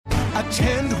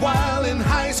Attend while in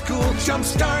high school.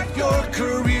 Jumpstart your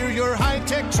career. Your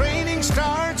high-tech training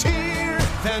starts here.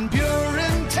 Van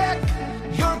Buren Tech.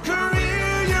 Your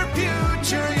career, your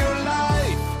future, your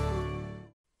life.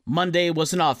 Monday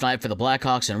was an off night for the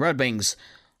Blackhawks and Red Wings.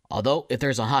 Although, if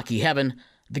there's a hockey heaven,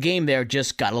 the game there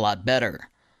just got a lot better.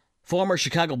 Former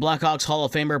Chicago Blackhawks Hall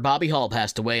of Famer Bobby Hull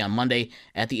passed away on Monday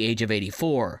at the age of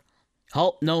 84.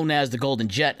 Hull, known as the Golden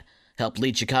Jet, helped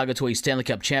lead Chicago to a Stanley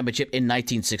Cup championship in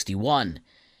 1961.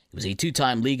 He was a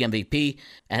two-time league MVP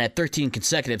and had 13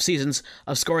 consecutive seasons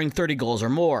of scoring 30 goals or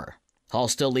more. Hull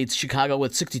still leads Chicago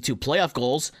with 62 playoff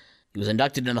goals. He was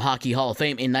inducted in the Hockey Hall of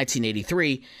Fame in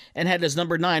 1983 and had his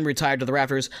number 9 retired to the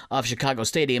rafters of Chicago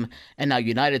Stadium and now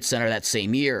United Center that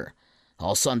same year.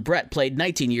 Hull's son Brett played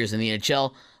 19 years in the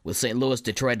NHL with St. Louis,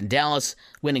 Detroit, and Dallas,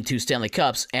 winning 2 Stanley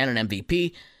Cups and an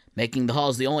MVP, making the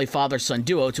Hulls the only father-son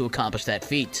duo to accomplish that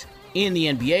feat. In the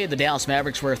NBA, the Dallas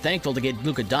Mavericks were thankful to get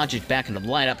Luka Doncic back into the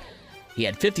lineup. He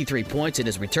had 53 points in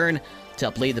his return to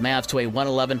help lead the Mavs to a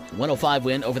 111-105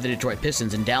 win over the Detroit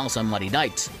Pistons in Dallas on Monday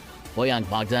night. Bojan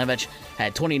Bogdanovic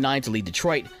had 29 to lead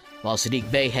Detroit, while Saddiq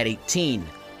Bey had 18.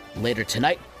 Later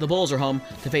tonight, the Bulls are home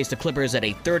to face the Clippers at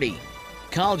 8:30.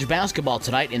 College basketball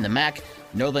tonight in the MAC.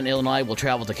 Northern Illinois will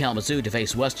travel to Kalamazoo to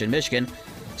face Western Michigan.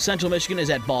 Central Michigan is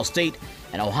at Ball State,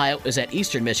 and Ohio is at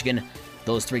Eastern Michigan.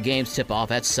 Those 3 games tip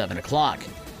off at 7 o'clock.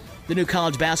 The new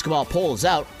college basketball poll is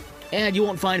out, and you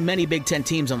won't find many Big Ten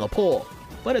teams on the poll.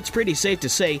 But it's pretty safe to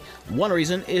say one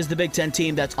reason is the Big Ten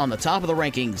team that's on the top of the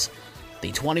rankings.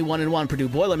 The 21-1 Purdue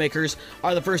Boilermakers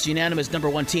are the first unanimous number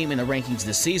 1 team in the rankings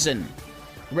this season.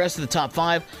 The rest of the top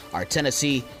 5 are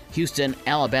Tennessee, Houston,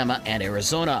 Alabama, and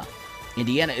Arizona.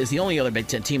 Indiana is the only other Big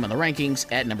Ten team on the rankings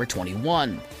at number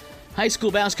 21. High school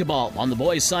basketball on the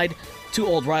boys' side. 2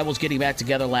 old rivals getting back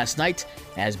together last night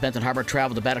as Benton Harbor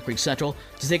traveled to Battle Creek Central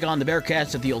to take on the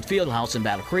Bearcats at the old Fieldhouse in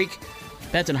Battle Creek.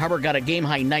 Benton Harbor got a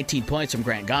game-high 19 points from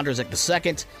Grant Gondrzak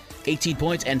II, 18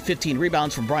 points and 15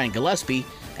 rebounds from Brian Gillespie,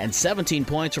 and 17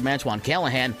 points from Antoine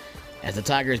Callahan as the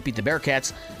Tigers beat the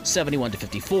Bearcats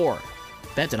 71-54.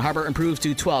 Benton Harbor improves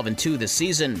to 12-2 this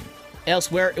season.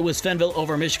 Elsewhere, it was Fenville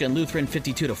over Michigan Lutheran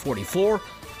 52-44.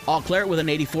 Eau Claire with an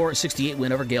 84-68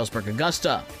 win over Galesburg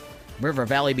Augusta. River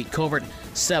Valley beat Covert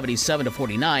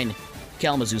 77-49.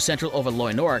 Kalamazoo Central over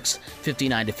Loy Norix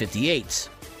 59-58.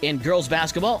 In girls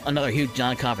basketball, another huge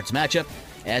non-conference matchup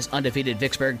as undefeated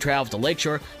Vicksburg traveled to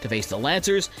Lakeshore to face the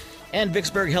Lancers, and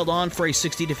Vicksburg held on for a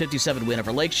 60-57 win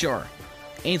over Lakeshore.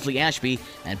 Ainsley Ashby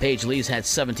and Paige Lees had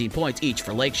 17 points each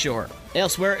for Lakeshore.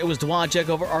 Elsewhere, it was Dowagiac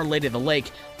over Our Lady of the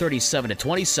Lake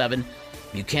 37-27.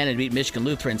 Buchanan beat Michigan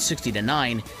Lutheran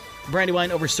 60-9.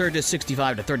 Brandywine over Sturgis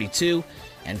 65-32.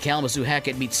 And Kalamazoo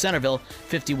Hackett beat Centerville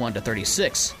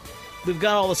 51-36. We've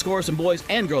got all the scores in boys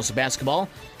and girls basketball,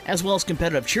 as well as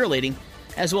competitive cheerleading,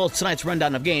 as well as tonight's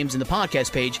rundown of games in the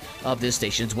podcast page of this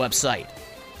station's website.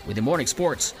 With your morning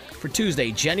sports for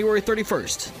Tuesday, January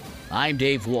 31st, I'm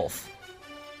Dave Wolf.